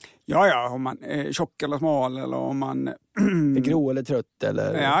 Om man är tjock eller smal eller om man är grå eller trött.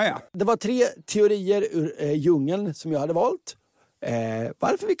 Eller... Det var 3 teorier ur djungeln som jag hade valt.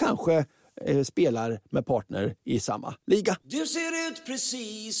 Varför vi kanske spelar med partner i samma liga. Du ser ut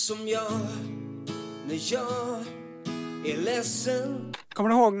precis som jag när jag är ledsen. Kommer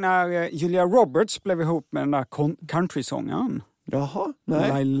du ihåg när Julia Roberts blev ihop med den där countrysångaren? Jaha,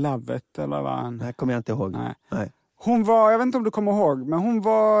 nej. I Love It eller vad han... Nej, kommer jag inte ihåg. Nej. Hon var, jag vet inte om du kommer ihåg, men hon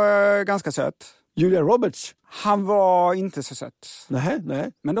var ganska söt. Julia Roberts? Han var inte så söt.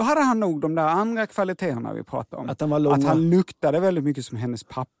 Nej. Men då hade han nog de där andra kvaliteterna vi pratade om. Att han var lång. Att han luktade väldigt mycket som hennes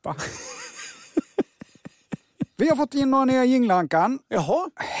pappa. Vi har fått in några nya jinglar, Ankan. Jaha.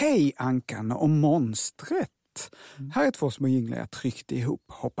 Hej Ankan och monstret. Här är 2 små jinglar jag tryckte ihop.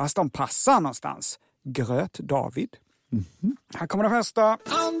 Hoppas de passar någonstans. Gröt David. Här kommer det första.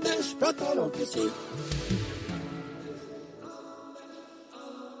 Anders pratar om fysik.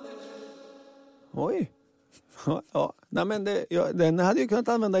 Oj. Ja. Nej, men den hade jag kunnat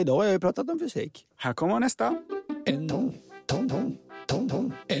använda idag. Jag har ju pratat om fysik. Här kommer nästa. En tång.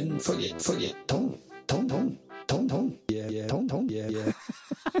 En följetong. Tång.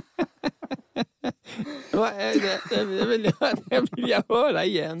 Vad är det? Det vill jag höra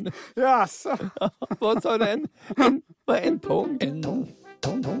igen. Jaså. Vad sa den? Vad är en tång? En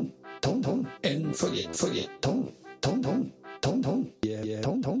tång. En följetong. Tång.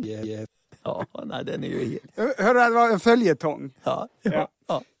 Ja, nej, den är ju helt... Hörde du att det var en följetong? Ja.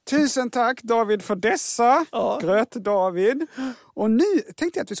 Tusen tack David för dessa. Gröt David. Och nu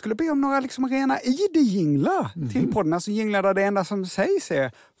tänkte jag att vi skulle be om några liksom rena ID-jinglar till podden. Alltså jinglar där det enda som sägs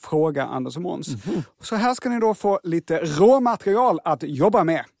är Fråga Anders och Måns. Så här ska ni då få lite råmaterial att jobba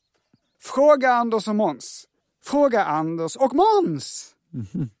med. Fråga Anders och Måns. Fråga Anders och Måns.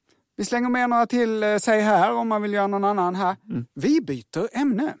 Vi slänger med några till sig här om man vill göra någon annan här. Vi byter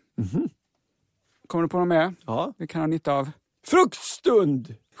ämne. Kommer du på något mer? Ja. Vi kan ha nytta av.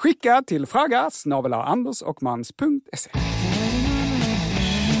 Fruktstund! Skicka till fraga@andersochmans.se.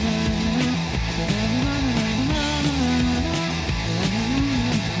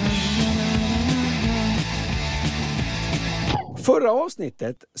 Förra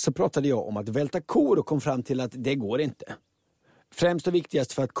avsnittet så pratade jag om att välta kor och kom fram till att det går inte. Främst och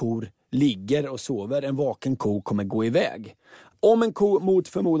viktigast för att kor ligger och sover. En vaken ko kommer gå iväg. Om en ko mot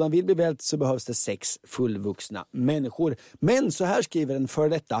förmodan vill bli vält så behövs det 6 fullvuxna människor. Men så här skriver en för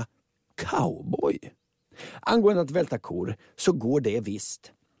detta cowboy. Angående att välta kor så går det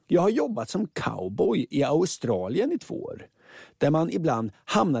visst. Jag har jobbat som cowboy i Australien i 2 år. Där man ibland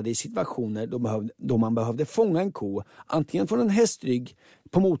hamnade i situationer då man behövde fånga en ko. Antingen från en hästrygg,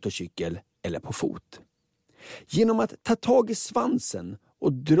 på motorcykel eller på fot. Genom att ta tag i svansen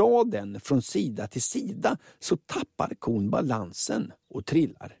och dra den från sida till sida så tappar kon balansen och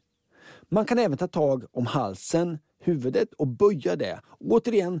trillar. Man kan även ta tag om halsen, huvudet och böja det.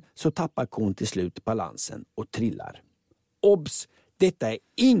 Återigen så tappar kon till slut balansen och trillar. Obs! Detta är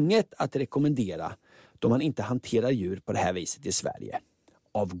inget att rekommendera då man inte hanterar djur på det här viset i Sverige.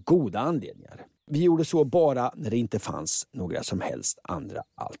 Av goda anledningar. Vi gjorde så bara när det inte fanns några som helst andra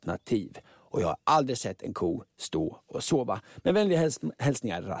alternativ. Och jag har aldrig sett en ko stå och sova. Med vänliga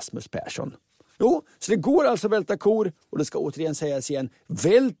hälsningar Rasmus Persson. Jo, så det går alltså att välta kor. Och det ska återigen sägas igen.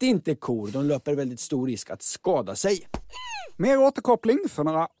 Vält inte kor, de löper väldigt stor risk att skada sig. Mer återkoppling. För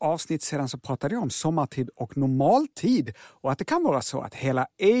några avsnitt sedan så pratade jag om sommartid och normaltid. Och att det kan vara så att hela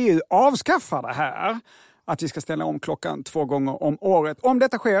EU avskaffar det här. att vi ska ställa om klockan 2 gånger om året. Om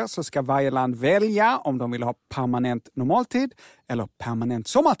detta sker så ska varje land välja om de vill ha permanent normaltid eller permanent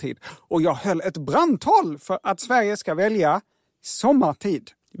sommartid. Och jag höll ett brandtal för att Sverige ska välja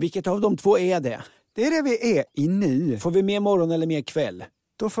sommartid. Vilket av de två är det? Det är det vi är i nu. Får vi mer morgon eller mer kväll?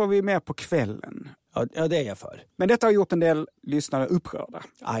 Då får vi mer på kvällen. Ja, det är jag för. Men detta har gjort en del lyssnare upprörda.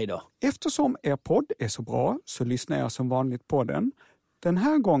 Aj då. Eftersom er podd är så bra så lyssnar jag som vanligt på den. Den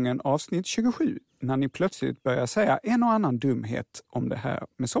här gången avsnitt 27, när ni plötsligt börjar säga en och annan dumhet om det här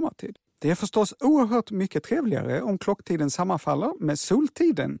med sommartid. Det är förstås oerhört mycket trevligare om klocktiden sammanfaller med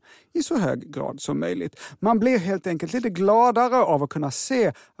soltiden i så hög grad som möjligt. Man blir helt enkelt lite gladare av att kunna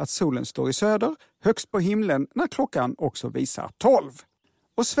se att solen står i söder, högst på himlen, när klockan också visar 12.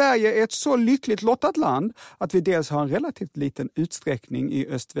 Och Sverige är ett så lyckligt lottat land att vi dels har en relativt liten utsträckning i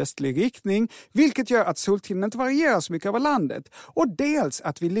öst-västlig riktning, vilket gör att soltiden inte varierar så mycket över landet. Och dels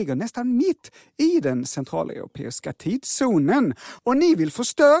att vi ligger nästan mitt i den centraleuropeiska tidszonen. Och ni vill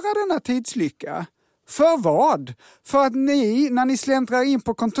förstöra denna tidslycka. För vad? För att ni, när ni släntrar in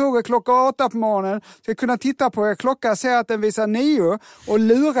på kontoret klockan 8 på morgonen, ska kunna titta på er klocka och säga att den visar 9 och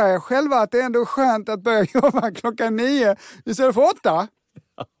lura er själva att det ändå är skönt att börja jobba klockan 9 istället för 8?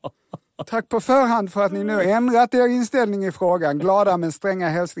 Tack på förhand för att ni nu ändrat er inställning i frågan. Glada men stränga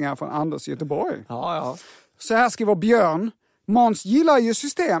hälsningar från Anders Göteborg. Ja. Så här skriver Björn. Måns gillar ju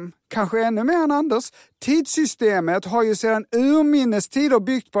system, kanske ännu mer än Anders. Tidssystemet har ju sedan urminnes tider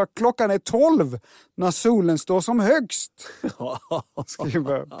byggt på att klockan är 12 när solen står som högst.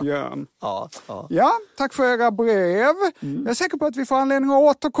 Skriver Björn. Ja, tack för era brev. Jag är säker på att vi får anledning att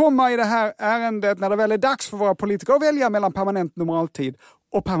återkomma i det här ärendet när det väl är dags för våra politiker att välja mellan permanent normaltid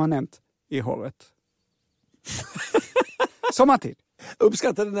och permanent i håret. Sommartid.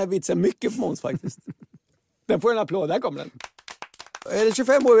 Uppskattar den här vitsen mycket på Måns faktiskt. Den får en applåd, där kommer den. Är det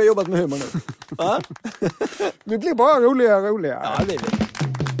 25 år vi har jobbat med humor nu? Va? Vi blir bara roligare och roligare. Ja, det är det.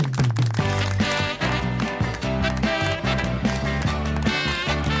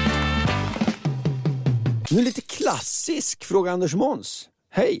 Nu lite klassisk fråga Anders Måns.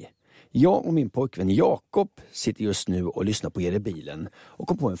 Hej! Jag och min pojkvän Jakob sitter just nu och lyssnar på er i bilen och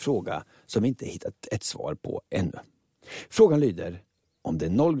kom på en fråga som vi inte hittat ett svar på ännu. Frågan lyder, om det är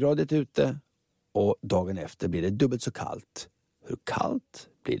 0-gradigt ute och dagen efter blir det dubbelt så kallt, hur kallt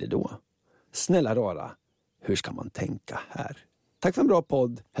blir det då? Snälla rara, hur ska man tänka här? Tack för en bra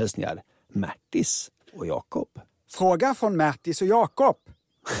podd. Hälsningar Märtis och Jakob. Fråga från Märtis och Jakob.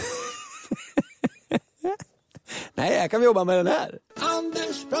 Nej, jag kan vi jobba med den här.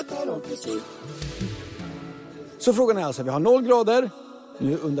 Anders pratar om fysik. Så frågan är alltså, vi har 0 grader.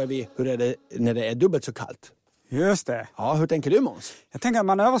 Nu undrar vi, hur är det när det är dubbelt så kallt? Just det. Ja, hur tänker du Måns? Jag tänker att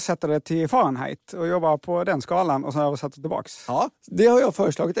man översätter det till Fahrenheit och jobbar på den skalan och sen översätter tillbaks. Ja, det har jag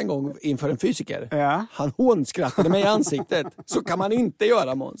föreslagit en gång inför en fysiker. Ja. Han hånskrattade mig i ansiktet. Så kan man inte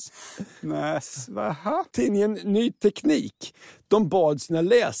göra Måns. Nej, vaha. Tidningen Ny Teknik, de bad sina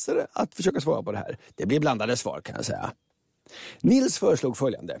läsare att försöka svara på det här. Det blir blandade svar kan jag säga. Nils föreslog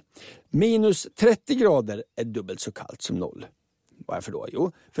följande. Minus 30 grader är dubbelt så kallt som 0. Varför då?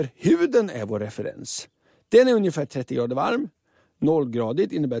 Jo, för huden är vår referens. Den är ungefär 30 grader varm.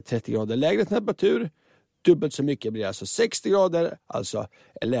 0-gradigt innebär 30 grader lägre temperatur. Dubbelt så mycket blir alltså 60 grader. Alltså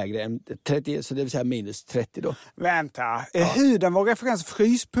lägre än 30, så det vill säga minus 30 då. Vänta, är huden vår referens?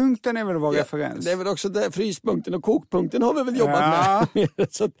 Fryspunkten är väl vår referens? Det är väl också där fryspunkten och kokpunkten har vi väl jobbat med.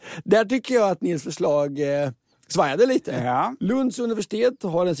 Så där tycker jag att Nils förslag svajade lite. Ja. Lunds universitet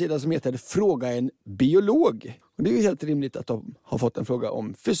har en sida som heter Fråga en biolog. Och det är ju helt rimligt att de har fått en fråga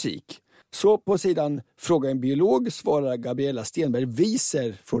om fysik. Så på sidan Fråga en biolog svarar Gabriella Stenberg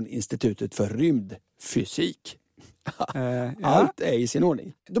Wieser från Institutet för rymdfysik. Allt är i sin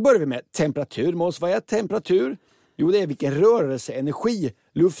ordning. Då börjar vi med temperatur. Måns, vad är temperatur? Jo, det är vilken rörelseenergi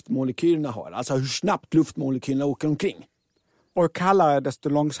luftmolekylerna har. Alltså hur snabbt luftmolekylerna åker omkring. Och kallare desto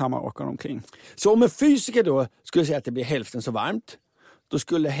långsammare åker de omkring. Så om en fysiker då skulle säga att det blir hälften så varmt, då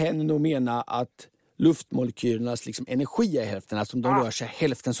skulle hen nog mena att luftmolekylernas liksom energi är hälften, alltså de rör sig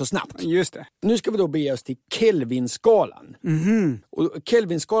hälften så snabbt. Just det. Nu ska vi då bege oss till Kelvinskalan. Och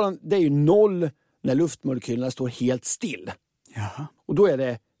Kelvinskalan, det är ju 0 när luftmolekylerna står helt still. Jaha. Och då är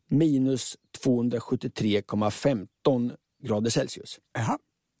det minus 273,15 grader Celsius. Jaha.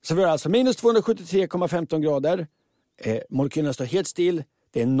 Så vi har alltså minus 273,15 grader. Molekylerna står helt still.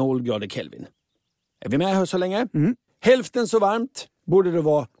 Det är 0 grader Kelvin. Är vi med här så länge? Hälften så varmt borde det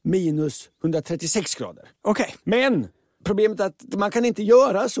vara minus 136 grader. Okej. Men problemet är att man kan inte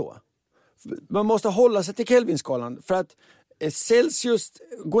göra så. Man måste hålla sig till Kelvinskalan. För att Celsius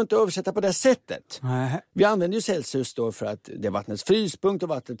går inte att översätta på det sättet. Nej. Vi använder ju Celsius då för att det är vattnets fryspunkt och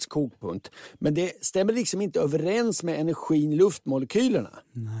vattnets kokpunkt. Men det stämmer liksom inte överens med energin i luftmolekylerna.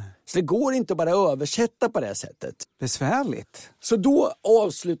 Nej. Så det går inte att bara översätta på det sättet. Besvärligt. Så då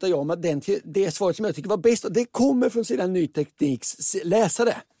avslutar jag med det svaret som jag tycker var bäst. Och det kommer från sidan Ny Tekniks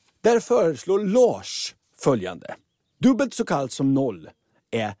läsare. Där föreslår Lars följande. Dubbelt så kallt som 0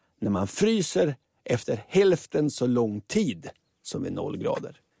 är när man fryser efter hälften så lång tid som vid 0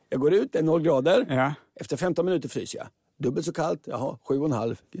 grader. Jag går ut, det är 0 grader. Ja. Efter 15 minuter fryser jag. Dubbelt så kallt,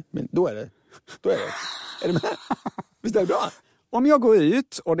 7,5. Men då är det. Är det med? Visst är det bra? Om jag går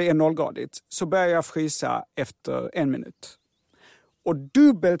ut och det är 0-gradigt så börjar jag frysa efter 1 minut. Och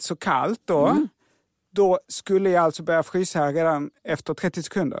dubbelt så kallt då skulle jag alltså börja frysa redan efter 30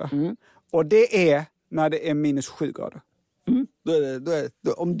 sekunder. Och det är när det är minus 7 grader.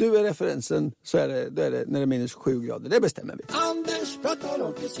 Om du är referensen så är det när det är minus 7 grader. Det bestämmer vi. Anders pratar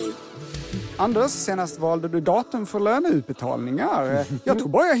om fysik. Anders, senast valde du datum för löneutbetalningar. Jag tror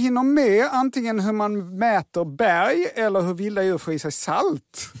bara jag hinner med antingen hur man mäter berg eller hur vilda djur får i sig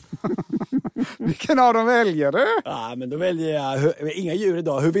salt. Vilken av dem väljer du? Ja, men då väljer jag inga djur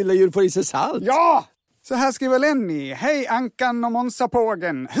idag. Hur vilda djur får i sig salt? Ja! Så här skriver Lenny. Hej Ankan och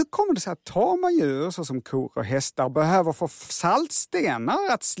Månsapågen. Hur kommer det sig att tama djur såsom kor och hästar behöver få saltstenar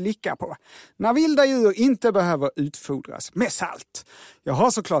att slicka på när vilda djur inte behöver utfodras med salt? Jag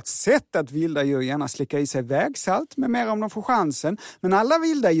har såklart sett att vilda djur gärna slickar i sig vägsalt med mer om de får chansen. Men alla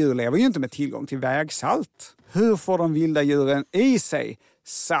vilda djur lever ju inte med tillgång till vägsalt. Hur får de vilda djuren i sig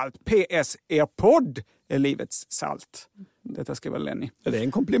salt? PS, er podd är livets salt. Detta skriver Lenny. Det är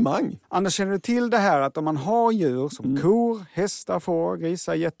en komplimang. Anders, känner du till det här att om man har djur som kor, hästar, får,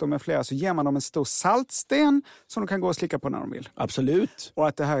 grisar, getter med flera så ger man dem en stor saltsten som de kan gå och slicka på när de vill? Absolut. Och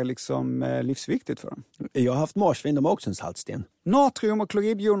att det här är liksom livsviktigt för dem. Jag har haft marsvin, de har också en saltsten. Natrium- och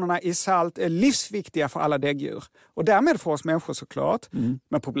kloridjonerna i salt är livsviktiga för alla däggdjur. Och därmed för oss människor såklart.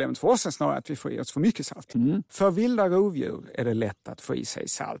 Men problemet för oss är snarare att vi får i oss för mycket salt. För vilda rovdjur är det lätt att få i sig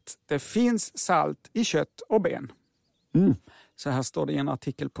salt. Det finns salt i kött och ben. Så här står det i en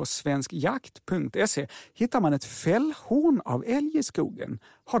artikel på svenskjakt.se. Hittar man ett fällhorn av älg i skogen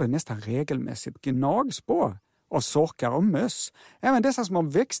har det nästan regelmässigt gnagspår av sorkar och möss. Även dessa små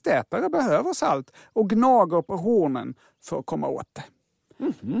växtätare behöver salt och gnager på hornen för att komma åt det.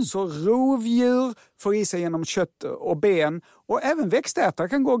 Så rovdjur får i sig genom kött och ben och även växtätare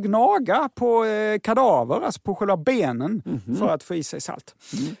kan gå och gnaga på kadaver, alltså på själva benen för att få i sig salt.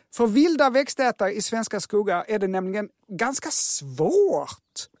 För vilda växtätare i svenska skogar är det nämligen ganska svårt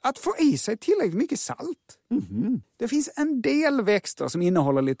att få i sig tillräckligt mycket salt. Det finns en del växter som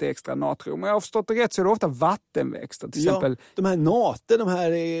innehåller lite extra natrium. Och jag har förstått det rätt så är det ofta vattenväxter. Till exempel. De här nater, de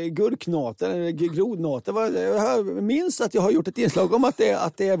här gurknater, grodnater. Jag minns att jag har gjort ett inslag om att det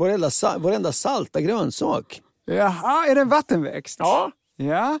är vår enda salta grönsak. Jaha, är det en vattenväxt? Ja.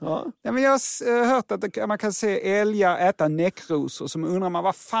 Ja, men jag har hört att man kan se älgar äta näckrosor. Så undrar man,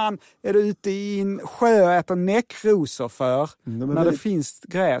 vad fan är det ute i en sjö och äter näckrosor för? När det finns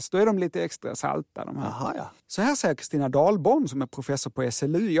gräs, då är de lite extra salta. De här. Aha, ja. Så här säger Kristina Dahlborn som är professor på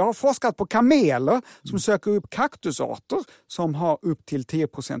SLU. Jag har forskat på kameler som söker upp kaktusarter som har upp till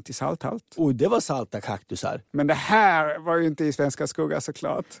 10% i salthalt. Och det var salta kaktusar. Men det här var ju inte i svenska skogar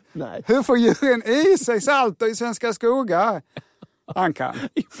såklart. Nej. Hur får djuren i sig salter i svenska skogar? Anka.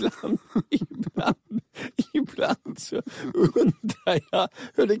 Ibland så undrar jag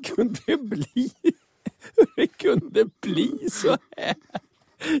hur det kunde bli så här.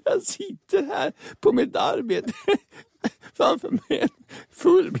 Jag sitter här på mitt arbete framför mig en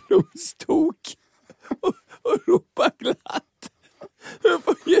fullblodstok och ropar glatt. Hur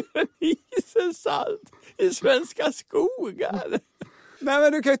får djuren i sig salt i svenska skogar? Nej,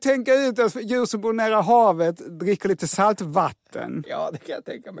 men du kan ju tänka ut att djur som bor nära havet dricker lite saltvatten. Ja, det kan jag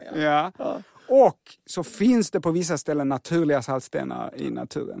tänka mig. Ja. Och så finns det på vissa ställen naturliga saltstenar i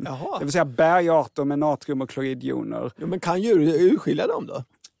naturen. Jaha. Det vill säga bergarter med natrium- och kloridjoner. Ja, men kan djur urskilja dem då?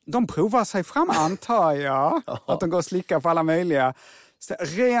 De provar sig fram, antar jag. Att de går och slickar på alla möjliga.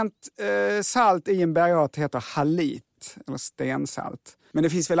 Rent salt i en bergart heter halit, eller stensalt. Men det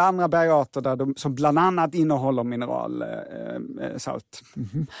finns väl andra bergarter som bland annat innehåller mineralsalt.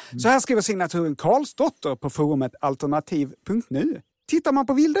 Så här skriver signaturen Karlsdotter på forumet alternativ.nu. Tittar man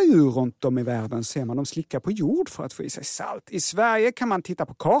på vilda djur runt om i världen ser man dem slicka på jord för att få i sig salt. I Sverige kan man titta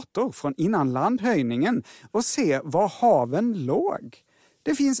på kartor från innan landhöjningen och se var haven låg.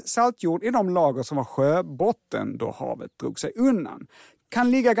 Det finns saltjord i de lager som var sjöbotten då havet drog sig undan.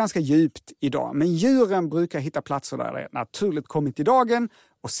 Kan ligga ganska djupt idag, men djuren brukar hitta platser där det naturligt kommit i dagen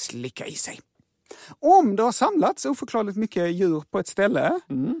och slicka i sig. Om det har samlats oförklarligt mycket djur på ett ställe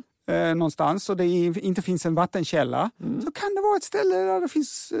någonstans och det inte finns en vattenkälla så kan det vara ett ställe där det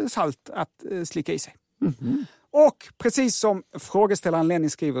finns salt att slicka i sig. Och precis som frågeställaren Lenny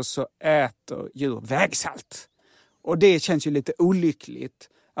skriver så äter djur vägsalt. Och det känns ju lite olyckligt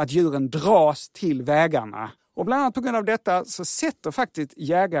att djuren dras till vägarna. Och bland annat på grund av detta så sätter faktiskt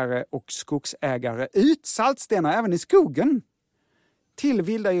jägare och skogsägare ut saltstenar även i skogen till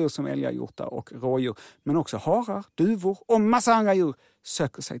vilda djur som älgar, hjortar och rådjur. Men också harar, duvor och massa andra djur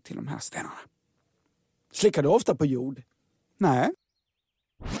söker sig till de här stenarna. Slickar du ofta på jord? Nej.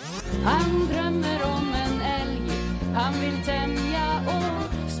 Han drömmer om en älg, han vill tämja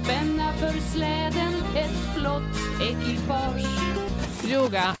och spänna för släden ett flott ekipage.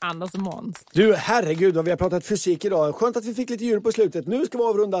 Fråga Anders och Måns. Du, herregud vad vi har pratat fysik idag. Skönt att vi fick lite djur på slutet. Nu ska vi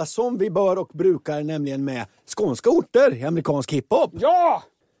avrunda som vi bör och brukar, nämligen med skånska orter i amerikansk hiphop. Ja!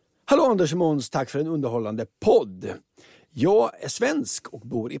 Hallå Anders och Måns, tack för en underhållande podd. Jag är svensk och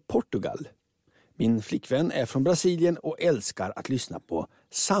bor i Portugal. Min flickvän är från Brasilien och älskar att lyssna på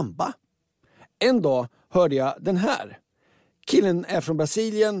samba. En dag hörde jag den här. Killen är från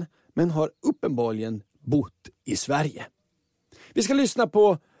Brasilien men har uppenbarligen bott i Sverige. Vi ska lyssna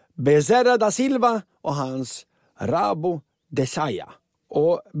på Bezerra da Silva och hans Rabo de Saia.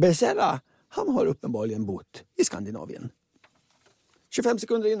 Och Bezerra, han har uppenbarligen bott i Skandinavien. 25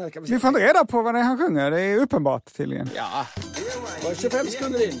 sekunder in här kan vi se. Vi får inte reda på vad det är han sjunger, det är uppenbart tydligen. Ja, 25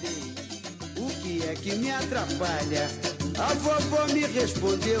 sekunder in. O que é que me atrapalha? A vovó me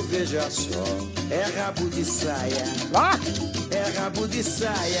respondeu, veja só. É rabo de saia. Va? É rabo de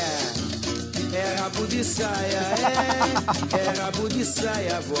saia. É rabo de saia, é rabo de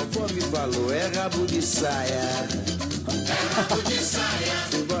saia, a vovó me falou, é rabo de saia. É rabo de saia.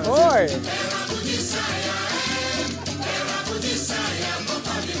 Oj! É rabo de saia, é rabo de saia, a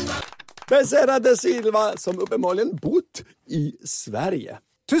vovó me falou. Bezerra da Silva som uppenbarligen bott i Sverige.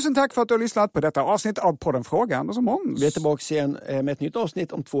 Tusen tack för att du har lyssnat på detta avsnitt av podden Fråga Anders och Måns. Vi är tillbaka igen med ett nytt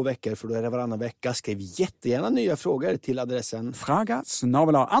avsnitt om 2 veckor, för då är det varannan vecka. Skriv jättegärna nya frågor till adressen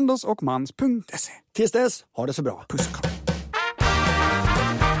fraga@andersochmans.se. Tills dess, ha det så bra. Puss och kram.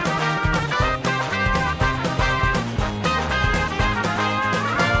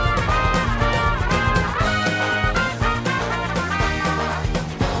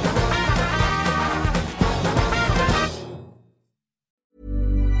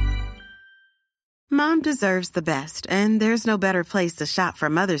 Mom deserves the best, and there's no better place to shop for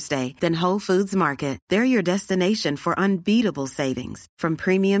Mother's Day than Whole Foods Market. They're your destination for unbeatable savings, from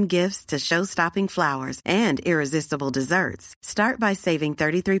premium gifts to show-stopping flowers and irresistible desserts. Start by saving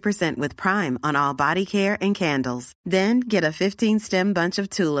 33% with Prime on all body care and candles. Then get a 15-stem bunch of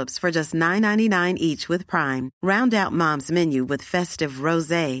tulips for just $9.99 each with Prime. Round out Mom's menu with festive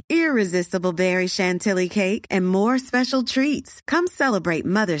rosé, irresistible berry chantilly cake, and more special treats. Come celebrate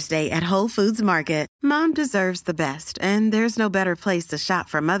Mother's Day at Whole Foods Market. Mom deserves the best, and there's no better place to shop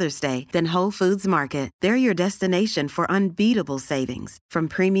for Mother's Day than Whole Foods Market. They're your destination for unbeatable savings, from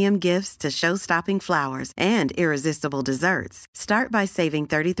premium gifts to show-stopping flowers and irresistible desserts. Start by saving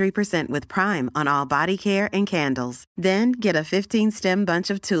 33% with Prime on all body care and candles. Then get a 15-stem bunch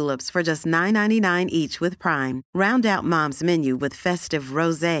of tulips for just $9.99 each with Prime. Round out Mom's menu with festive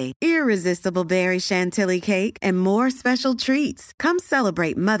rosé, irresistible berry chantilly cake, and more special treats. Come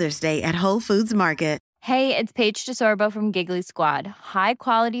celebrate Mother's Day at Whole Foods Market. Hey, it's Paige DeSorbo from Giggly Squad. High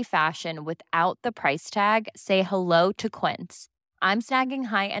quality fashion without the price tag. Say hello to Quince. I'm snagging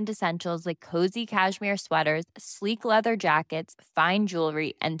high-end essentials like cozy cashmere sweaters, sleek leather jackets, fine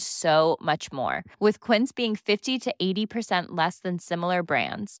jewelry, and so much more. With Quince being 50 to 80% less than similar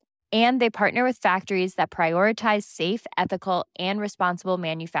brands. And they partner with factories that prioritize safe, ethical, and responsible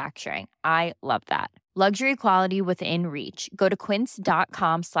manufacturing. I love that. Luxury quality within reach. Go to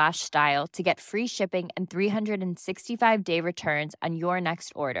quince.com/style to get free shipping and 365-day returns on your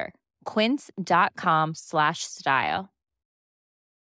next order. Quince.com/style.